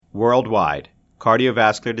Worldwide,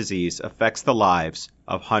 cardiovascular disease affects the lives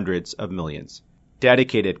of hundreds of millions.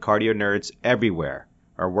 Dedicated cardio nerds everywhere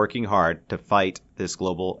are working hard to fight this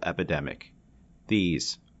global epidemic.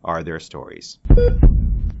 These are their stories.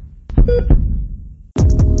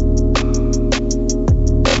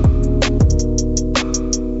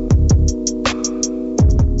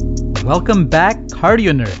 Welcome back,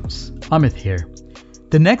 cardio nerds. Amit here.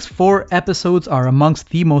 The next 4 episodes are amongst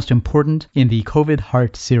the most important in the COVID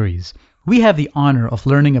Heart series. We have the honor of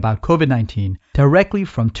learning about COVID-19 directly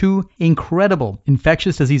from 2 incredible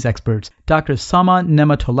infectious disease experts, Dr. Saman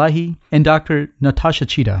Nematolahi and Dr. Natasha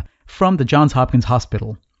Chida from the Johns Hopkins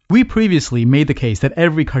Hospital. We previously made the case that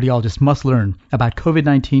every cardiologist must learn about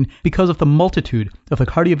COVID-19 because of the multitude of the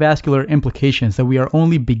cardiovascular implications that we are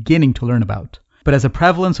only beginning to learn about. But as the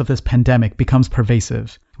prevalence of this pandemic becomes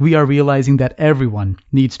pervasive, we are realizing that everyone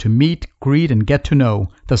needs to meet, greet, and get to know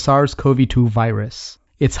the SARS-CoV-2 virus.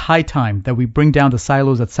 It's high time that we bring down the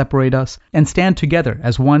silos that separate us and stand together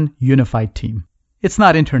as one unified team. It's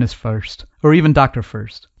not internist first, or even doctor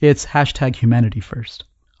first. It's #humanity first.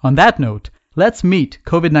 On that note, let's meet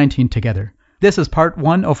COVID-19 together. This is part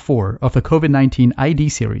 1 of 4 of the COVID-19 ID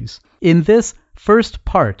series. In this first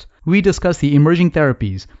part, we discuss the emerging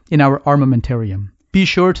therapies in our armamentarium. Be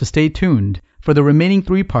sure to stay tuned for the remaining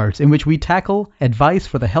 3 parts in which we tackle advice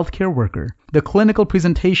for the healthcare worker, the clinical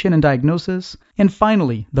presentation and diagnosis, and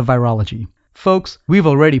finally, the virology. Folks, we've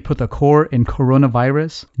already put the core in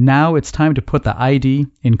coronavirus. Now it's time to put the ID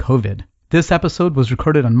in COVID. This episode was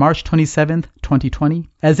recorded on March 27th, 2020.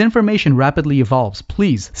 As information rapidly evolves,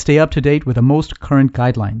 please stay up to date with the most current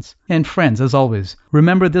guidelines. And friends, as always,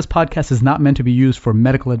 remember this podcast is not meant to be used for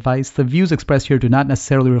medical advice. The views expressed here do not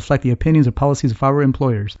necessarily reflect the opinions or policies of our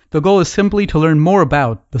employers. The goal is simply to learn more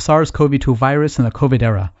about the SARS-CoV-2 virus and the COVID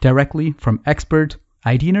era, directly from expert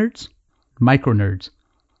ID nerds, micro nerds,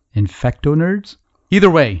 infecto nerds. Either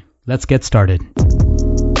way, let's get started.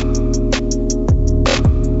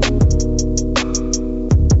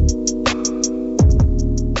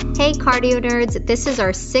 Hey cardio nerds, this is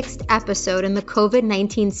our 6th episode in the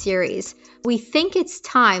COVID-19 series. We think it's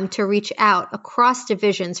time to reach out across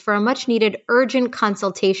divisions for a much needed urgent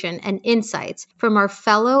consultation and insights from our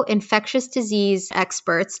fellow infectious disease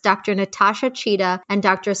experts, Dr. Natasha Chida and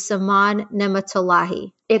Dr. Saman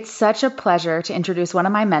Nematolahi. It's such a pleasure to introduce one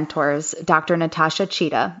of my mentors, Dr. Natasha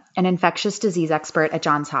Chida, an infectious disease expert at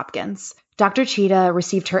Johns Hopkins. Dr. Chida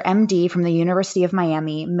received her MD from the University of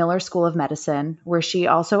Miami Miller School of Medicine, where she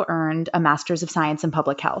also earned a Master's of Science in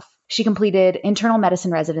Public Health. She completed internal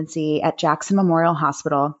medicine residency at Jackson Memorial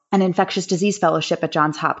Hospital and infectious disease fellowship at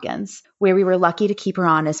Johns Hopkins, where we were lucky to keep her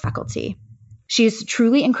on as faculty. She is a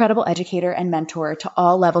truly incredible educator and mentor to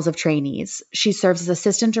all levels of trainees. She serves as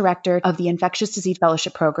Assistant Director of the Infectious Disease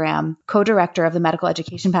Fellowship Program, Co-Director of the Medical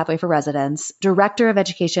Education Pathway for Residents, Director of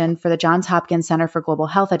Education for the Johns Hopkins Center for Global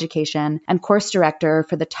Health Education, and Course Director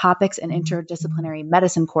for the Topics and Interdisciplinary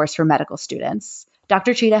Medicine course for medical students.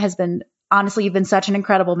 Dr. Chida has been Honestly, you've been such an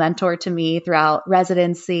incredible mentor to me throughout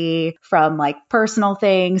residency, from like personal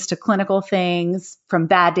things to clinical things, from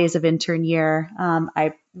bad days of intern year.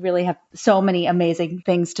 I really have so many amazing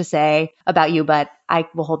things to say about you, but I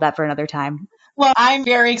will hold that for another time. Well, I'm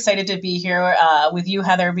very excited to be here with you,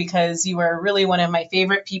 Heather, because you are really one of my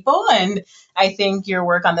favorite people. And I think your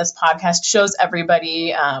work on this podcast shows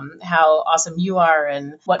everybody how awesome you are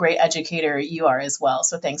and what great educator you are as well.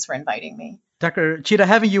 So thanks for inviting me. Dr. Chida,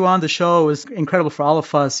 having you on the show is incredible for all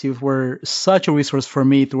of us. You were such a resource for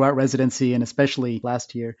me throughout residency and especially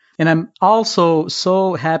last year. And I'm also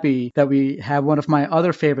so happy that we have one of my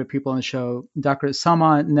other favorite people on the show, Dr.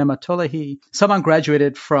 Saman Nematolahi. Saman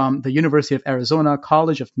graduated from the University of Arizona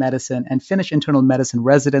College of Medicine and finished internal medicine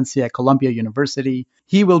residency at Columbia University.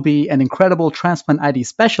 He will be an incredible transplant ID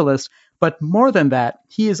specialist, but more than that,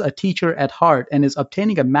 he is a teacher at heart and is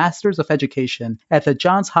obtaining a Master's of Education at the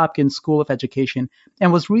Johns Hopkins School of Education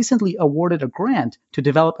and was recently awarded a grant to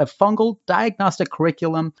develop a fungal diagnostic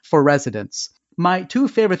curriculum for residents. My 2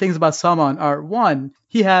 favorite things about Saman are, 1,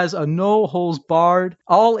 he has a no-holds-barred,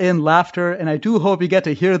 all-in laughter, and I do hope you get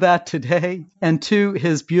to hear that today. And 2,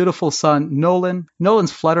 his beautiful son, Nolan.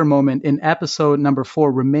 Nolan's flutter moment in episode number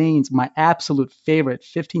 4 remains my absolute favorite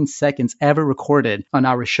 15 seconds ever recorded on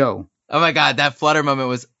our show. Oh my God, that flutter moment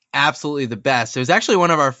was absolutely the best. It was actually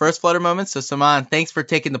one of our first flutter moments. So Saman, thanks for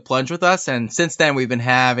taking the plunge with us. And since then, we've been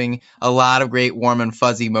having a lot of great warm and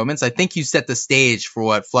fuzzy moments. I think you set the stage for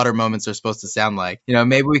what flutter moments are supposed to sound like. You know,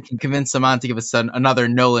 maybe we can convince Saman to give us another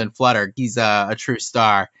Nolan flutter. He's a true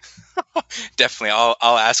star. Definitely.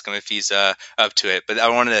 I'll ask him if he's up to it. But I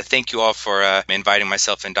wanted to thank you all for inviting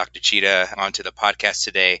myself and Dr. Cheetah onto the podcast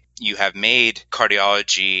today. You have made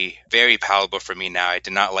cardiology very palatable for me now. I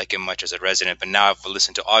did not like it much as a resident, but now I've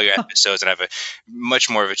listened to all your episodes and I have a much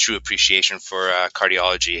more of a true appreciation for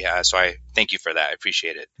cardiology. So I thank you for that. I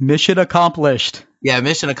appreciate it. Mission accomplished. Yeah,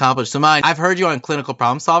 mission accomplished. Saman, I've heard you on Clinical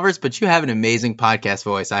Problem Solvers, but you have an amazing podcast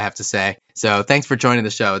voice, I have to say. So thanks for joining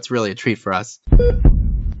the show. It's really a treat for us.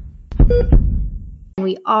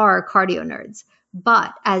 We are cardio nerds,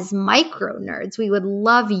 but as micro nerds, we would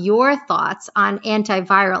love your thoughts on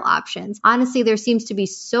antiviral options. Honestly, there seems to be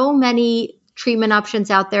so many treatment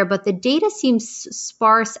options out there, but the data seems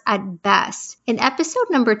sparse at best. In episode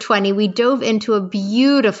number 20, we dove into a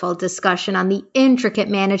beautiful discussion on the intricate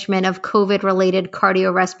management of COVID-related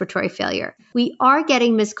cardiorespiratory failure. We are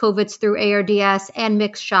getting Ms. Covitz through ARDS and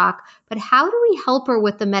mixed shock, but how do we help her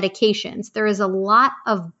with the medications? There is a lot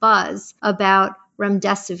of buzz about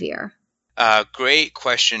remdesivir. Great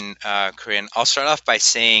question, Corinne. I'll start off by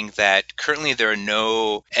saying that currently there are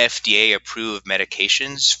no FDA-approved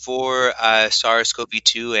medications for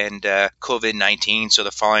SARS-CoV-2 and COVID-19. So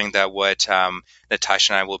the following that what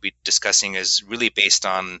Natasha and I will be discussing is really based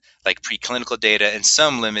on like preclinical data and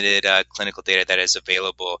some limited clinical data that is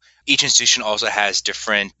available. Each institution also has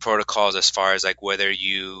different protocols as far as like whether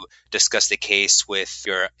you discuss the case with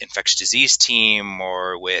your infectious disease team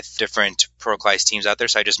or with different protocolized teams out there.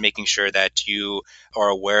 So I'm just making sure that you are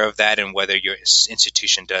aware of that and whether your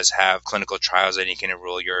institution does have clinical trials that you can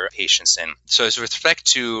enroll your patients in. So as with respect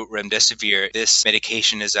to remdesivir, this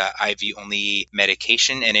medication is an IV-only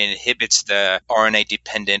medication and it inhibits the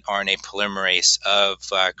RNA-dependent RNA polymerase of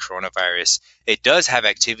coronavirus. It does have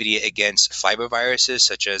activity against fibroviruses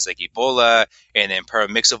such as like Ebola and then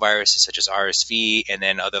paramyxoviruses such as RSV and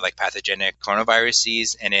then other like pathogenic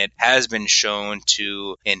coronaviruses. And it has been shown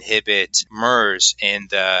to inhibit MERS in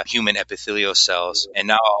the human epithelial cells. And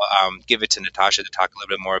now I'll give it to Natasha to talk a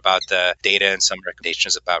little bit more about the data and some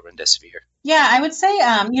recommendations about remdesivir. Yeah, I would say,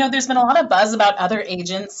 there's been a lot of buzz about other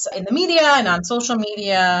agents in the media and on social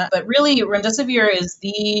media, but really remdesivir is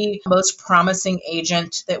the most promising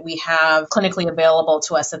agent that we have clinically available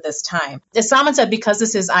to us at this time. As Salman said, because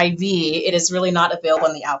this is IV, it is really not available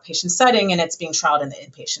in the outpatient setting and it's being trialed in the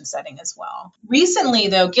inpatient setting as well. Recently,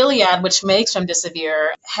 though, Gilead, which makes remdesivir,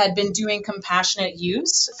 had been doing compassionate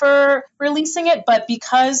use for releasing it, but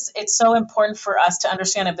because it's so important for us to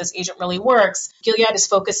understand if this agent really works, Gilead is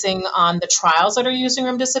focusing on the trials that are using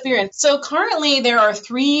remdesivir. And so currently there are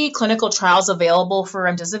 3 clinical trials available for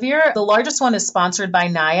remdesivir. The largest one is sponsored by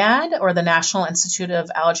NIAID, or the National Institute of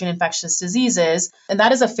Allergy and Infectious Diseases. And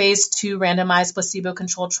that is a phase 2 randomized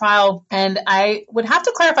placebo-controlled trial. And I would have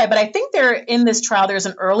to clarify, but I think in this trial, there's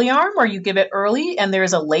an early arm where you give it early and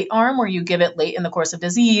there's a late arm where you give it late in the course of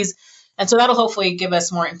disease. And so that'll hopefully give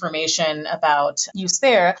us more information about use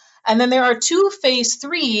there. And then there are 2 phase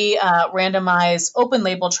 3 randomized open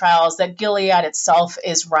label trials that Gilead itself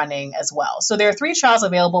is running as well. So there are 3 trials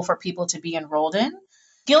available for people to be enrolled in.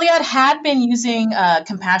 Gilead had been using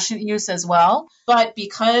compassionate use as well, but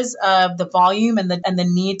because of the volume and the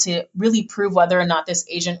need to really prove whether or not this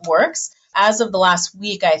agent works, as of the last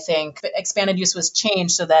week, I think, expanded use was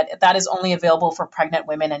changed so that is only available for pregnant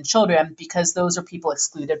women and children because those are people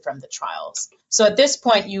excluded from the trials. So at this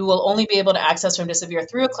point, you will only be able to access remdesivir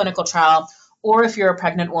through a clinical trial, or if you're a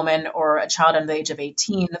pregnant woman or a child under the age of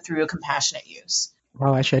 18, through a compassionate use.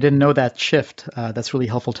 Wow, actually, I didn't know that shift. That's really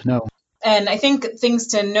helpful to know. And I think things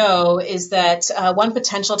to know is that one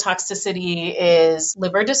potential toxicity is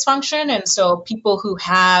liver dysfunction. And so people who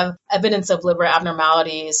have evidence of liver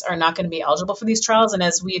abnormalities are not going to be eligible for these trials. And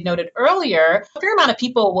as we had noted earlier, a fair amount of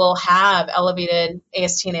people will have elevated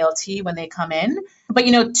AST and ALT when they come in. But,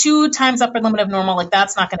 2 times upper limit of normal, like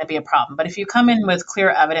that's not going to be a problem. But if you come in with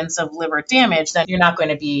clear evidence of liver damage, then you're not going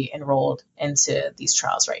to be enrolled into these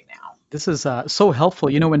trials right now. This is so helpful.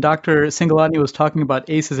 When Dr. Singalani was talking about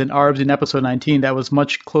ACEs and ARBs in episode 19, that was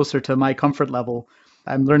much closer to my comfort level.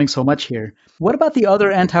 I'm learning so much here. What about the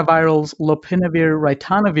other antivirals, lopinavir,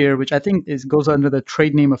 ritonavir, which I think goes under the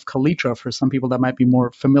trade name of Kaletra for some people that might be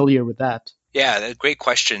more familiar with that? Yeah, great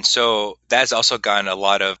question. So that's also gotten a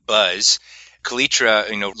lot of buzz. Kaletra,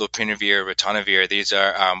 lopinavir, ritonavir, these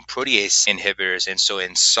are protease inhibitors. And so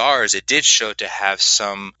in SARS, it did show to have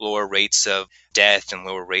some lower rates of death and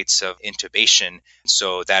lower rates of intubation.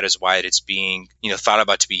 So that is why it's being, thought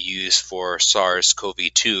about to be used for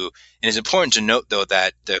SARS-CoV-2. And it's important to note, though,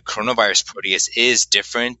 that the coronavirus protease is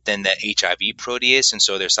different than the HIV protease. And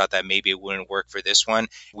so there's thought that maybe it wouldn't work for this one.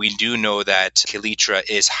 We do know that Kaletra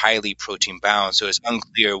is highly protein bound. So it's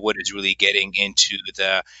unclear what is really getting into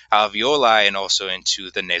the alveoli and also into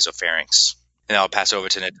the nasopharynx. And I'll pass over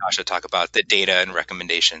to Natasha to talk about the data and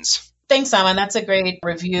recommendations. Thanks, Salman. That's a great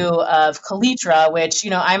review of Kaletra, which,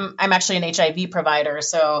 I'm actually an HIV provider,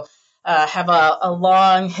 so have a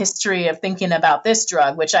long history of thinking about this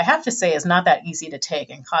drug, which I have to say is not that easy to take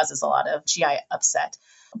and causes a lot of GI upset.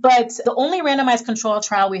 But the only randomized control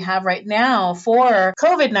trial we have right now for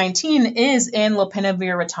COVID-19 is in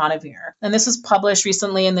lopinavir-ritonavir. And this was published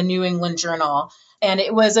recently in the New England Journal. And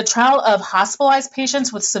it was a trial of hospitalized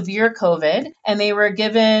patients with severe COVID, and they were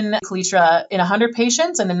given Kaletra in 100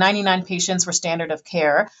 patients, and the 99 patients were standard of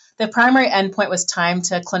care. The primary endpoint was time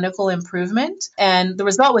to clinical improvement, and the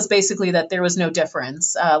result was basically that there was no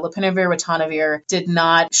difference. Lopinavir-ritonavir did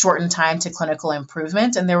not shorten time to clinical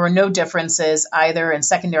improvement, and there were no differences either in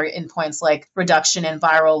secondary endpoints like reduction in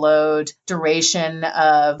viral load, duration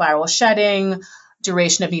of viral shedding,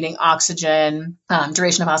 duration of needing oxygen,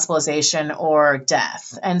 duration of hospitalization, or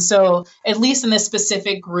death. And so, at least in this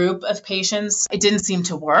specific group of patients, it didn't seem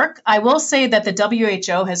to work. I will say that the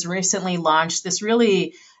WHO has recently launched this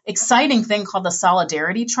really exciting thing called the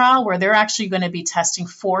Solidarity Trial, where they're actually going to be testing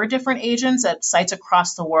 4 different agents at sites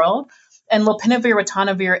across the world. And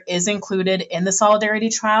lopinavir-ritonavir is included in the Solidarity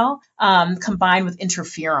Trial, combined with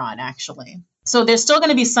interferon, actually. So there's still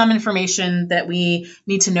going to be some information that we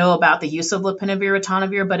need to know about the use of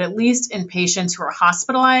lopinavir-ritonavir, but at least in patients who are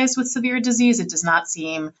hospitalized with severe disease, it does not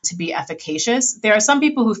seem to be efficacious. There are some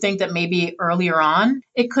people who think that maybe earlier on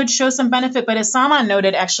it could show some benefit, but as Salman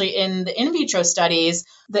noted, actually in the in vitro studies,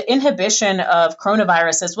 the inhibition of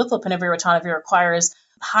coronaviruses with lopinavir-ritonavir requires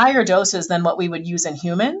higher doses than what we would use in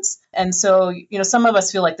humans. And so, some of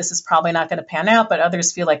us feel like this is probably not going to pan out, but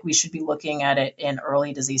others feel like we should be looking at it in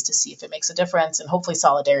early disease to see if it makes a difference. And hopefully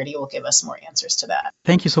Solidarity will give us more answers to that.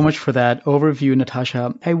 Thank you so much for that overview,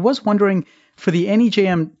 Natasha. I was wondering, for the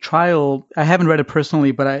NEJM trial, I haven't read it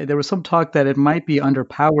personally, but there was some talk that it might be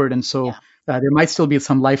underpowered. And so there might still be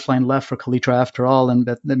some lifeline left for Kaletra after all, and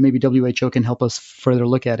that maybe WHO can help us further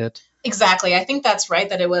look at it. Exactly. I think that's right,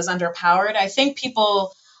 that it was underpowered. I think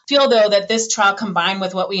people feel, though, that this trial combined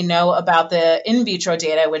with what we know about the in vitro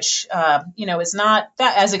data, which, is not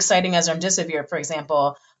that as exciting as remdesivir, for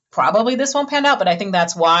example, probably this won't pan out. But I think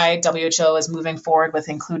that's why WHO is moving forward with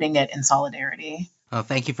including it in Solidarity. Oh,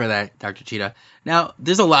 thank you for that, Dr. Chida. Now,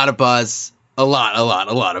 there's a lot of buzz. A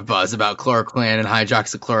lot of buzz about chloroquine and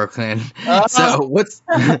hydroxychloroquine. So what's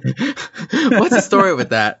the story with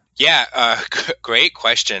that? Yeah, great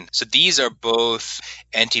question. So these are both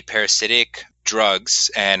antiparasitic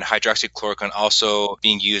drugs, and hydroxychloroquine also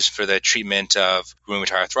being used for the treatment of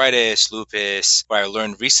rheumatoid arthritis, lupus. What I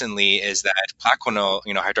learned recently is that Plaquenil,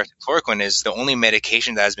 hydroxychloroquine is the only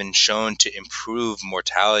medication that has been shown to improve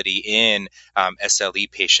mortality in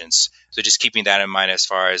SLE patients. So just keeping that in mind as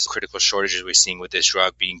far as critical shortages we're seeing with this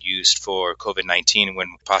drug being used for COVID-19, when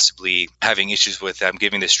possibly having issues with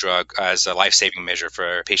giving this drug as a life-saving measure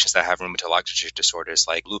for patients that have rheumatologic disorders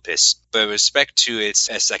like lupus. But with respect to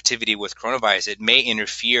its activity with coronavirus, it may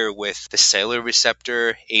interfere with the cellular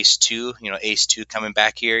receptor ACE2, ACE2 coming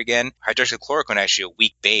back here again. Hydroxychloroquine actually a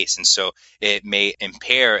weak base, and so it may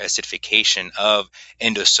impair acidification of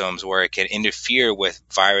endosomes, where it can interfere with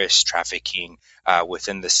virus trafficking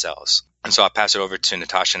within the cells. And so I'll pass it over to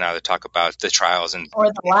Natasha now to talk about the trials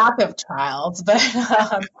or the lack of trials. But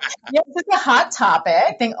this is a hot topic.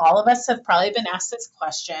 I think all of us have probably been asked this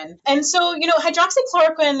question. And so,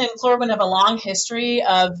 hydroxychloroquine and chloroquine have a long history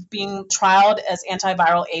of being trialed as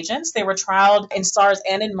antiviral agents. They were trialed in SARS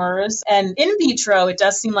and in MERS. And in vitro, it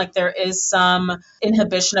does seem like there is some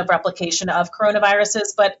inhibition of replication of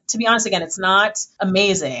coronaviruses. But to be honest, again, it's not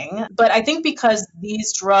amazing. But I think because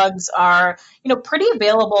these drugs are, pretty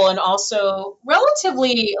available and also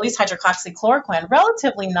relatively, at least hydroxychloroquine,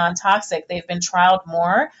 relatively non-toxic, they've been trialed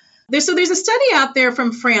more. There's a study out there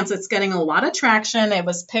from France that's getting a lot of traction. It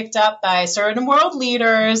was picked up by certain world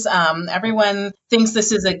leaders. Everyone thinks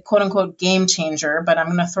this is a quote unquote game changer, but I'm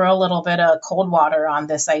going to throw a little bit of cold water on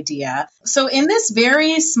this idea. So in this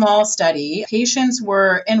very small study, patients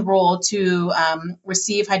were enrolled to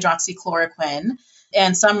receive hydroxychloroquine.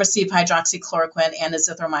 and some received hydroxychloroquine and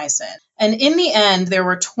azithromycin. And in the end, there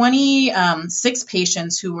were 26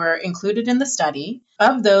 patients who were included in the study.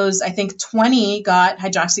 Of those, I think 20 got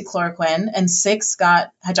hydroxychloroquine and 6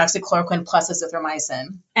 got hydroxychloroquine plus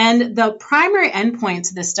azithromycin. And the primary endpoint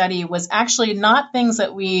to this study was actually not things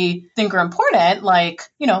that we think are important, like,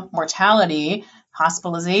 mortality,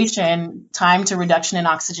 hospitalization, time to reduction in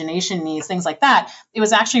oxygenation needs, things like that. It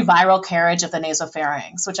was actually viral carriage of the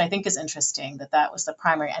nasopharynx, which I think is interesting that was the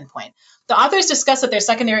primary endpoint. The authors discussed that their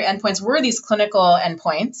secondary endpoints were these clinical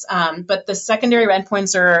endpoints, but the secondary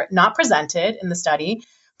endpoints are not presented in the study.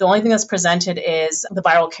 The only thing that's presented is the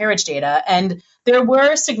viral carriage data. And there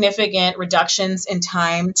were significant reductions in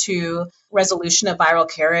time to resolution of viral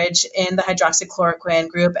carriage in the hydroxychloroquine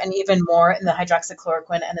group and even more in the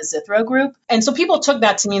hydroxychloroquine and azithro group. And so people took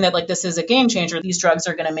that to mean that this is a game changer. These drugs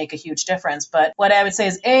are going to make a huge difference. But what I would say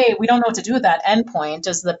is, we don't know what to do with that endpoint.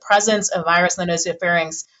 Does the presence of virus in the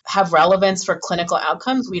nasopharynx have relevance for clinical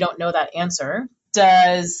outcomes? We don't know that answer.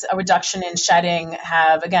 Does a reduction in shedding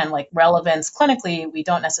have, again, relevance clinically? We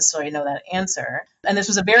don't necessarily know that answer. And this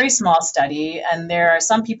was a very small study, and there are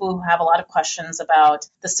some people who have a lot of questions about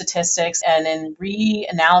the statistics. And in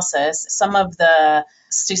reanalysis, some of the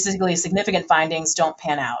statistically significant findings don't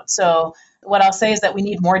pan out. So what I'll say is that we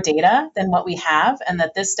need more data than what we have, and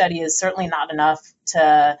that this study is certainly not enough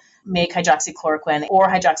to make hydroxychloroquine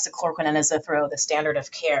and azithro the standard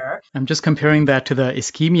of care. I'm just comparing that to the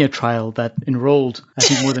ischemia trial that enrolled, I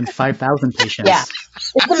think, more than 5,000 patients. Yeah,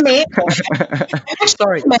 it's amazing.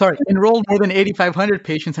 sorry, enrolled more than 8,500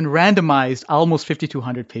 patients and randomized almost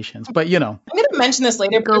 5,200 patients. But, I'm going to mention this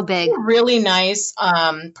later. Go big. It's a really nice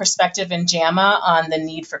perspective in JAMA on the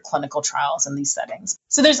need for clinical trials in these settings.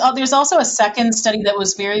 So there's also a second study that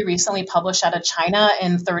was very recently published out of China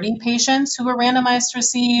in 30 patients who were randomized to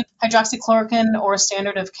receive hydroxychloroquine or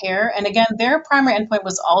standard of care. And again, their primary endpoint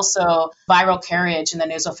was also viral carriage in the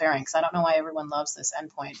nasopharynx. I don't know why everyone loves this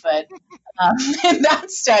endpoint, but in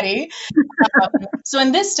that study. So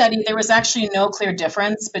in this study, there was actually no clear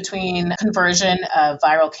difference between conversion of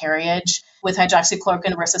viral carriage with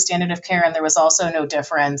hydroxychloroquine versus standard of care. And there was also no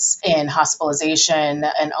difference in hospitalization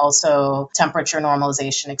and also temperature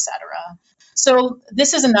normalization, et cetera. So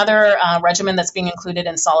this is another regimen that's being included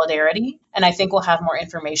in Solidarity, and I think we'll have more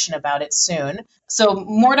information about it soon. So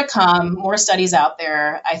more to come, more studies out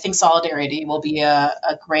there. I think Solidarity will be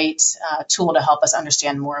a great tool to help us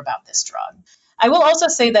understand more about this drug. I will also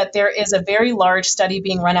say that there is a very large study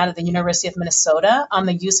being run out of the University of Minnesota on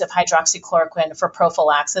the use of hydroxychloroquine for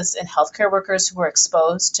prophylaxis in healthcare workers who were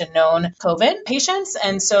exposed to known COVID patients.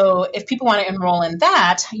 And so if people want to enroll in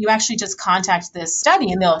that, you actually just contact this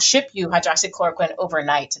study and they'll ship you hydroxychloroquine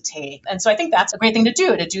overnight to take. And so I think that's a great thing to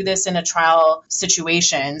do this in a trial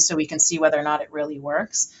situation so we can see whether or not it really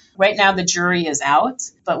works. Right now, the jury is out,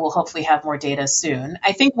 but we'll hopefully have more data soon.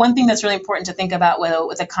 I think one thing that's really important to think about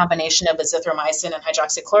with a combination of azithromycin and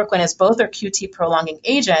hydroxychloroquine is both are QT prolonging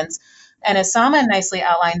agents. And as Sama nicely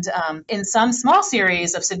outlined, in some small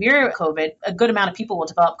series of severe COVID, a good amount of people will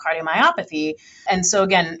develop cardiomyopathy. And so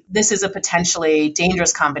again, this is a potentially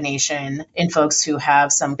dangerous combination in folks who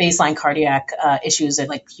have some baseline cardiac issues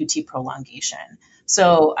like QT prolongation.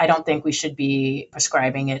 So I don't think we should be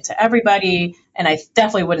prescribing it to everybody. And I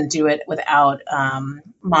definitely wouldn't do it without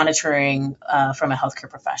monitoring from a healthcare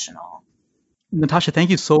professional. Natasha, thank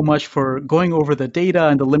you so much for going over the data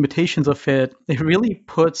and the limitations of it. It really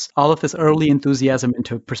puts all of this early enthusiasm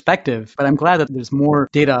into perspective, but I'm glad that there's more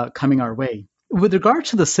data coming our way. With regard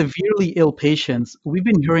to the severely ill patients, we've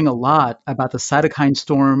been hearing a lot about the cytokine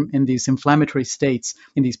storm in these inflammatory states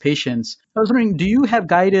in these patients. I was wondering, do you have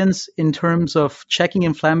guidance in terms of checking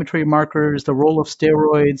inflammatory markers, the role of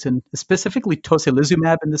steroids, and specifically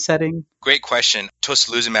tocilizumab in the setting? Great question.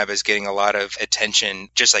 Tocilizumab is getting a lot of attention,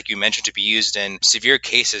 just like you mentioned, to be used in severe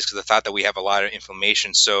cases because of the thought that we have a lot of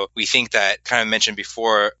inflammation. So we think that, kind of mentioned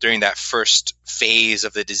before, during that first phase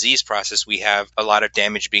of the disease process, we have a lot of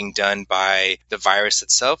damage being done by the virus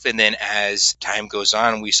itself. And then as time goes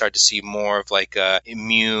on, we start to see more of like a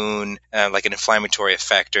immune, like an inflammatory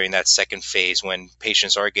effect during that second phase when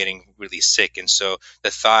patients are getting really sick. And so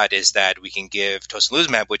the thought is that we can give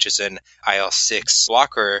tocilizumab, which is an IL-6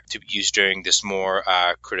 blocker, to be used during this more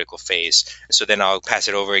critical phase. So then I'll pass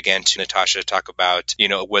it over again to Natasha to talk about,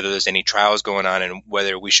 whether there's any trials going on and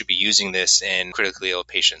whether we should be using this in critically ill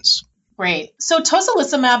patients. Great. So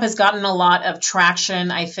tocilizumab has gotten a lot of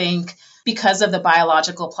traction, I think, because of the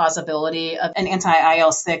biological plausibility of an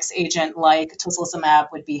anti-IL-6 agent like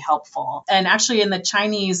tocilizumab would be helpful. And actually in the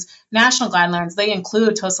Chinese national guidelines, they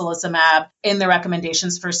include tocilizumab in the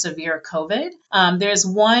recommendations for severe COVID. There's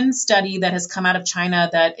one study that has come out of China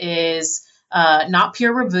that is not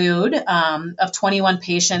peer-reviewed, of 21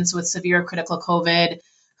 patients with severe critical COVID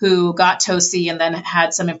who got TOSI and then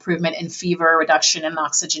had some improvement in fever, reduction in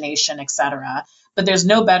oxygenation, et cetera. But there's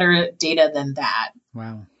no better data than that.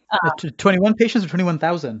 Wow. 21 patients or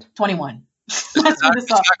 21,000? 21. It's not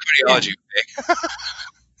cardiology.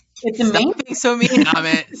 It's amazing. Stop being so mean,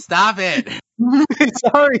 Amit. Stop it.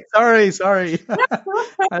 Sorry.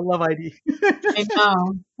 I love ID. I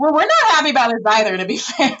know. Well, we're not happy about this either, to be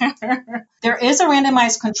fair. There is a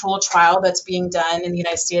randomized control trial that's being done in the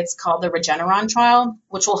United States called the Regeneron trial,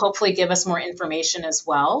 which will hopefully give us more information as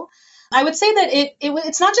well. I would say that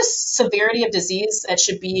it's not just severity of disease that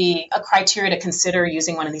should be a criteria to consider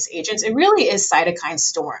using one of these agents. It really is cytokine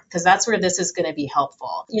storm, because that's where this is going to be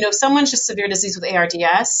helpful. If someone's just severe disease with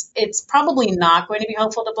ARDS, it's probably not going to be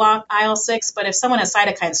helpful to block IL-6, but if someone has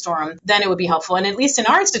cytokine storm, then it would be helpful. And at least in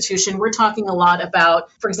our institution, we're talking a lot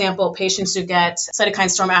about, for example, patients who get cytokine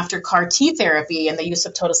storm after CAR T therapy and the use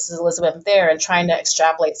of tocilizumab there, and trying to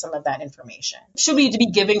extrapolate some of that information. Should we be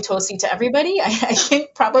giving TOSI to everybody? I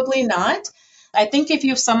think probably not. I think if you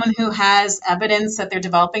have someone who has evidence that they're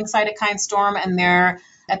developing cytokine storm and they're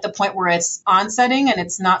at the point where it's onsetting and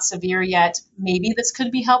it's not severe yet, maybe this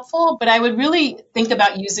could be helpful. But I would really think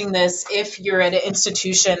about using this if you're at an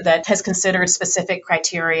institution that has considered specific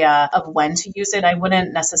criteria of when to use it. I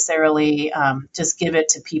wouldn't necessarily just give it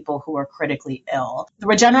to people who are critically ill. The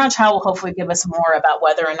Regeneron trial will hopefully give us more about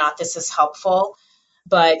whether or not this is helpful.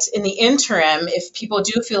 But in the interim, if people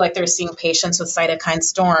do feel like they're seeing patients with cytokine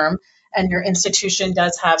storm and your institution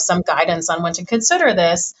does have some guidance on when to consider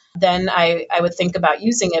this, then I would think about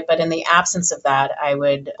using it. But in the absence of that, I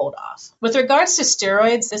would hold off. With regards to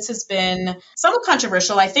steroids, this has been somewhat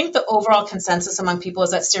controversial. I think the overall consensus among people is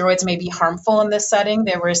that steroids may be harmful in this setting.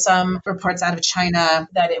 There were some reports out of China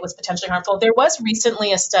that it was potentially harmful. There was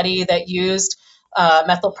recently a study that used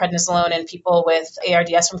methylprednisolone in people with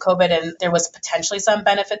ARDS from COVID, and there was potentially some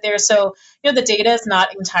benefit there. So, the data is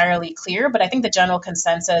not entirely clear, but I think the general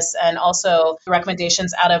consensus and also the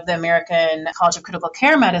recommendations out of the American College of Critical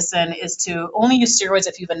Care Medicine is to only use steroids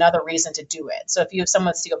if you have another reason to do it. So if you have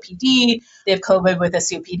someone with COPD, they have COVID with a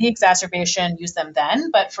COPD exacerbation, use them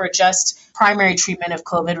then. But for just primary treatment of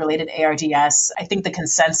COVID-related ARDS, I think the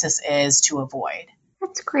consensus is to avoid.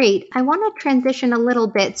 That's great. I want to transition a little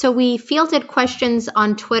bit. So we fielded questions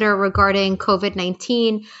on Twitter regarding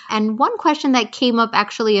COVID-19. And one question that came up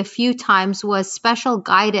actually a few times was special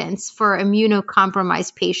guidance for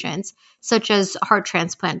immunocompromised patients, such as heart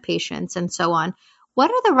transplant patients and so on. What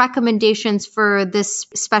are the recommendations for this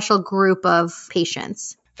special group of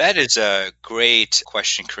patients? That is a great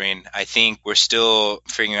question, Corinne. I think we're still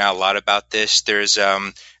figuring out a lot about this. There's a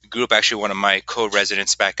group, actually one of my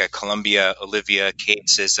co-residents back at Columbia, Olivia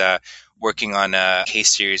Cates, is working on a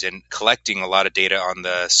case series and collecting a lot of data on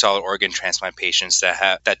the solid organ transplant patients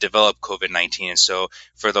that develop COVID-19. And so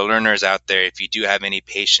for the learners out there, if you do have any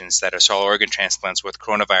patients that are solid organ transplants with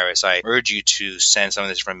coronavirus, I urge you to send some of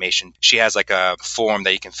this information. She has like a form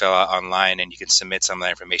that you can fill out online, and you can submit some of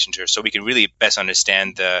that information to her so we can really best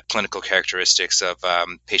understand the clinical characteristics of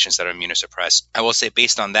patients that are immunosuppressed. I will say,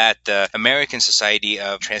 based on that, the American Society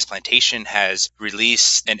of Transplantation has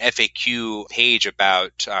released an FAQ page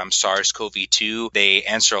about SARS-CoV-2. They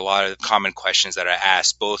answer a lot of common questions that are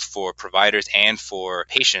asked, both for providers and for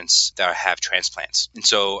patients that have transplants. And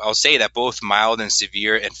so I'll say that both mild and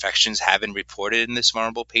severe infections have been reported in this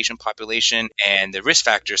vulnerable patient population, and the risk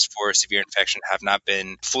factors for severe infection have not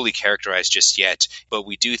been fully characterized just yet. But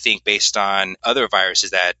we do think, based on other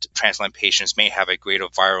viruses, that transplant patients may have a greater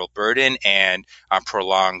viral burden and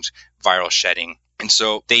prolonged viral shedding. And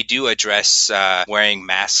so they do address wearing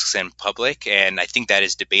masks in public, and I think that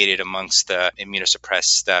is debated amongst the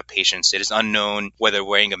immunosuppressed patients. It is unknown whether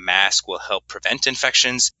wearing a mask will help prevent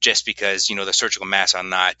infections, just because, the surgical masks are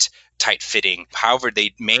not tight-fitting. However,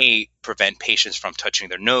 they may prevent patients from touching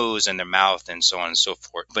their nose and their mouth and so on and so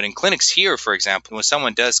forth. But in clinics here, for example, when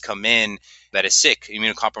someone does come in that is sick,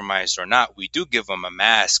 immunocompromised or not, we do give them a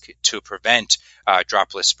mask to prevent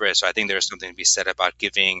droplet spread. So I think there's something to be said about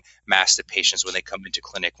giving masks to patients when they come into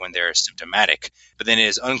clinic when they're symptomatic. But then it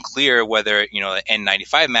is unclear whether, the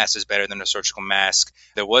N95 mask is better than a surgical mask.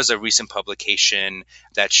 There was a recent publication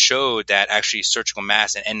that showed that actually surgical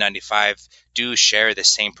masks and N95 do share the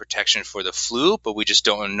same protection for the flu, but we just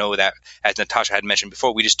don't know that, as Natasha had mentioned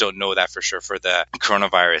before, we just don't know that for sure for the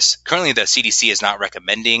coronavirus. Currently, the CDC is not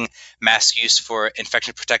recommending mask use for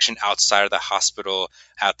infection protection outside of the hospital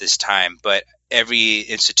at this time, but every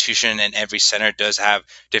institution and every center does have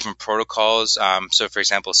different protocols. So, for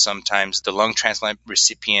example, sometimes the lung transplant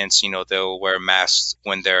recipients, they'll wear masks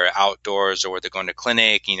when they're outdoors or when they're going to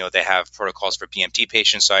clinic. They have protocols for BMT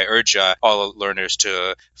patients. So I urge all learners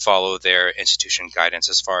to follow their institution guidance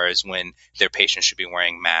as far as when their patients should be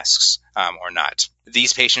wearing masks or not.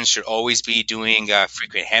 These patients should always be doing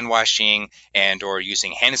frequent hand washing and or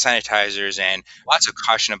using hand sanitizers, and lots of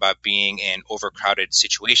caution about being in overcrowded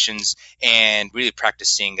situations and really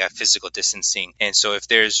practicing physical distancing. And so if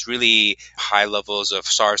there's really high levels of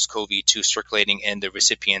SARS-CoV-2 circulating in the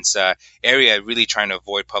recipient's area, really trying to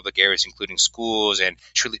avoid public areas, including schools, and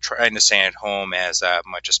truly trying to stay at home as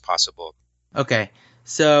much as possible. Okay.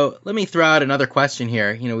 So let me throw out another question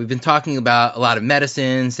here. We've been talking about a lot of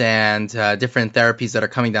medicines and different therapies that are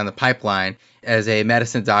coming down the pipeline. As a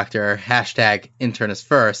medicine doctor, #internist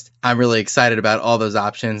first, I'm really excited about all those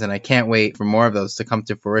options, and I can't wait for more of those to come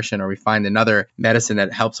to fruition, or we find another medicine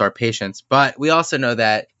that helps our patients. But we also know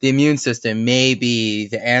that the immune system may be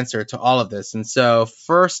the answer to all of this. And so,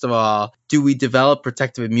 first of all, do we develop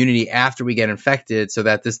protective immunity after we get infected so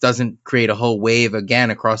that this doesn't create a whole wave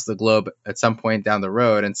again across the globe at some point down the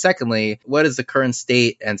road? And secondly, what is the current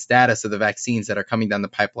state and status of the vaccines that are coming down the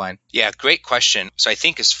pipeline? Yeah, great question. So I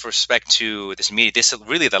think with respect to this immunity,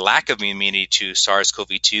 the lack of immunity to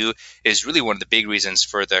SARS-CoV-2 is really one of the big reasons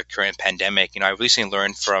for the current pandemic. I recently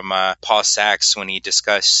learned from Paul Sachs when he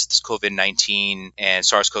discussed COVID-19 and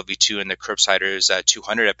SARS-CoV-2 in the Curbsiders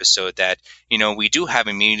 200 episode that, we do have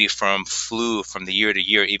immunity from flu from the year to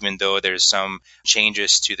year, even though there's some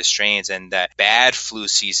changes to the strains, and that bad flu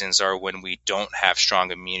seasons are when we don't have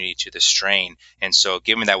strong immunity to the strain. And so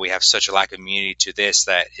given that we have such a lack of immunity to this,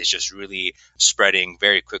 that is just really spreading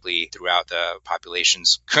very quickly throughout the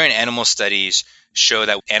populations. Current animal studies show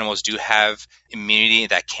that animals do have immunity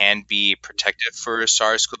that can be protective for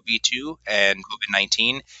SARS-CoV-2 and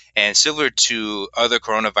COVID-19. And similar to other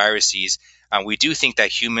coronaviruses, we do think that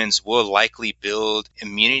humans will likely build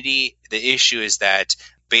immunity. The issue is that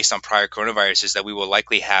based on prior coronaviruses, that we will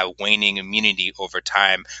likely have waning immunity over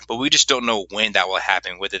time, but we just don't know when that will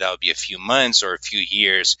happen, whether that will be a few months or a few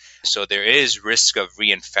years. So there is risk of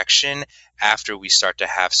reinfection after we start to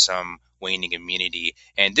have some waning immunity.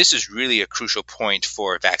 And this is really a crucial point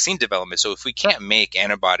for vaccine development. So if we can't make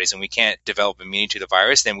antibodies and we can't develop immunity to the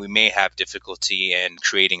virus, then we may have difficulty in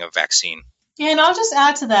creating a vaccine. Yeah, and I'll just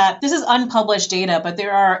add to that. This is unpublished data, but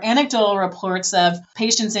there are anecdotal reports of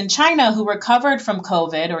patients in China who recovered from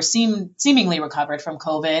COVID or seemingly recovered from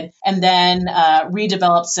COVID and then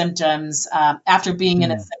redeveloped symptoms after being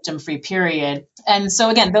in a symptom-free period. And so,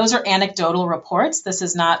 again, those are anecdotal reports. This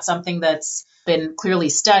is not something that's been clearly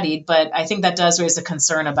studied, but I think that does raise a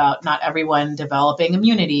concern about not everyone developing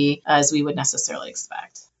immunity as we would necessarily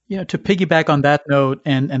expect. Yeah, to piggyback on that note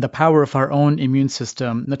and the power of our own immune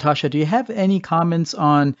system, Natasha, do you have any comments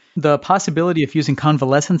on the possibility of using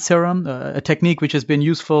convalescent serum, a technique which has been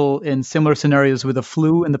useful in similar scenarios with the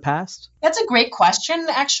flu in the past? That's a great question,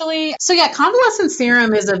 actually. So yeah, convalescent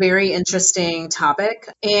serum is a very interesting topic.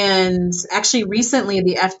 And actually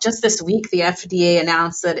recently, just this week, the FDA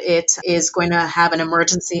announced that it is going to have an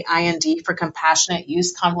emergency IND for compassionate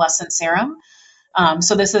use convalescent serum.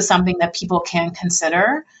 So this is something that people can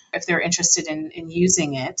consider if they're interested in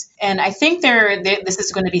using it. And I think this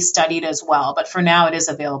is going to be studied as well. But for now, it is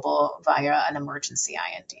available via an emergency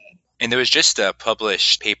IND. And there was just a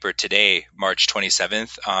published paper today, March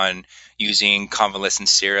 27th, on using convalescent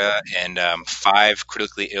sera in 5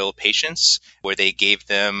 critically ill patients where they gave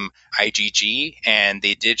them IgG, and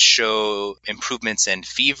they did show improvements in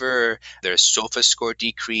fever, their SOFA score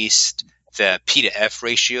decreased, the P to F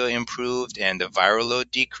ratio improved, and the viral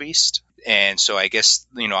load decreased. And so I guess,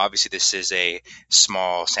 obviously this is a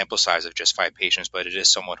small sample size of just 5 patients, but it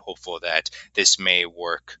is somewhat hopeful that this may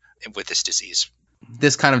work with this disease.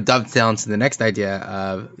 This kind of dovetails into the next idea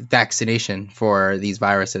of vaccination for these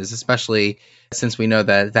viruses, especially since we know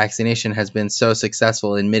that vaccination has been so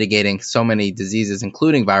successful in mitigating so many diseases,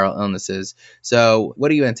 including viral illnesses. So what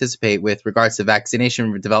do you anticipate with regards to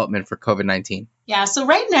vaccination development for COVID-19? Yeah, so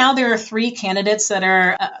right now there are 3 candidates that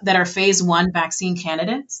are phase 1 vaccine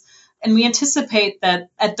candidates. And we anticipate that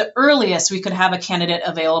at the earliest, we could have a candidate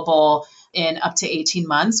available in up to 18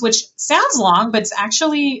 months, which sounds long, but it's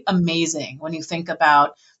actually amazing when you think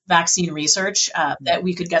about vaccine research, that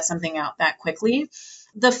we could get something out that quickly.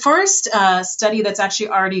 The first study that's actually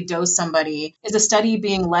already dosed somebody is a study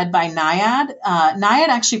being led by NIAID. NIAID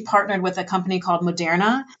actually partnered with a company called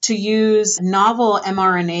Moderna to use novel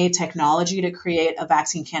mRNA technology to create a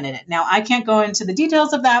vaccine candidate. Now, I can't go into the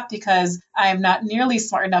details of that because I am not nearly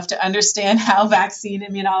smart enough to understand how vaccine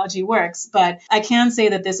immunology works, but I can say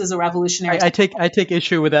that this is a revolutionary. I take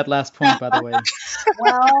issue with that last point, by the way.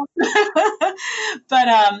 Well,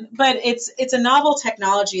 but it's a novel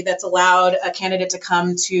technology that's allowed a candidate to come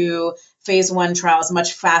to phase 1 trials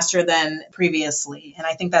much faster than previously. And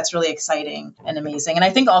I think that's really exciting and amazing. And I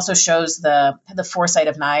think also shows the foresight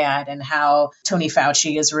of NIAID and how Tony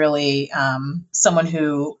Fauci is really someone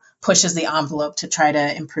who pushes the envelope to try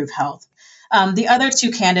to improve health. The other 2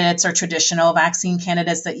 candidates are traditional vaccine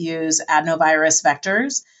candidates that use adenovirus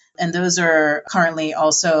vectors. And those are currently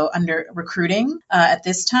also under recruiting at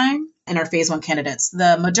this time in our phase 1 candidates.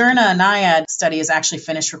 The Moderna NIAID study has actually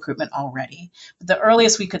finished recruitment already. But the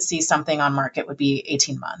earliest we could see something on market would be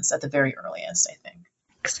 18 months at the very earliest, I think.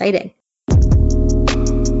 Exciting.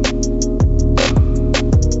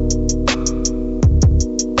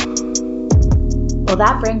 Well,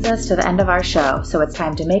 that brings us to the end of our show, so it's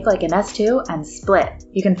time to make like an S2 and split.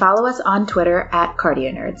 You can follow us on Twitter at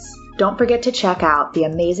CardioNerds. Don't forget to check out the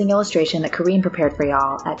amazing illustration that Karine prepared for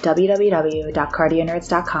y'all at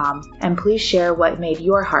www.cardionerds.com, and please share what made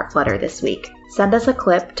your heart flutter this week. Send us a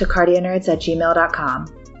clip to cardionerds@gmail.com.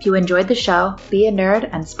 If you enjoyed the show, be a nerd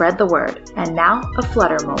and spread the word. And now, a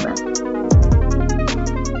flutter moment.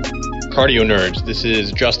 Cardio Nerds, this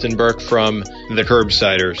is Justin Burke from The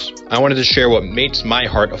Curbsiders. I wanted to share what makes my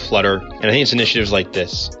heart aflutter, and I think it's initiatives like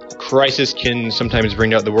this. Crisis can sometimes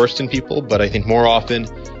bring out the worst in people, but I think more often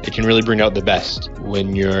it can really bring out the best.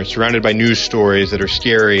 When you're surrounded by news stories that are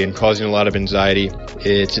scary and causing a lot of anxiety,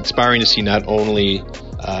 it's inspiring to see not only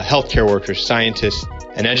healthcare workers, scientists,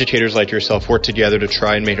 and educators like yourself work together to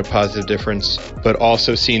try and make a positive difference, but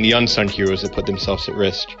also seeing the unsung heroes that put themselves at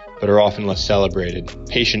risk, but are often less celebrated.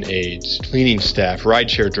 Patient aides, cleaning staff,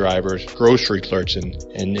 rideshare drivers, grocery clerks,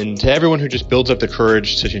 and to everyone who just builds up the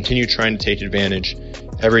courage to continue trying to take advantage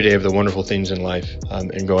every day of the wonderful things in life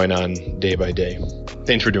and going on day by day.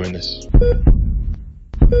 Thanks for doing this.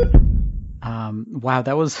 Wow,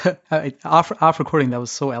 that was off recording. That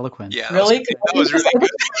was so eloquent. Yeah, Really? that was really good.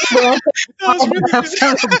 That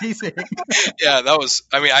sounds amazing. Yeah, that was.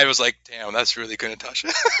 I mean, I was like, damn, that's really good,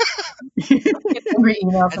 Natasha. Every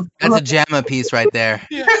email from That's a JAMA piece right there.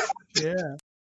 Yeah.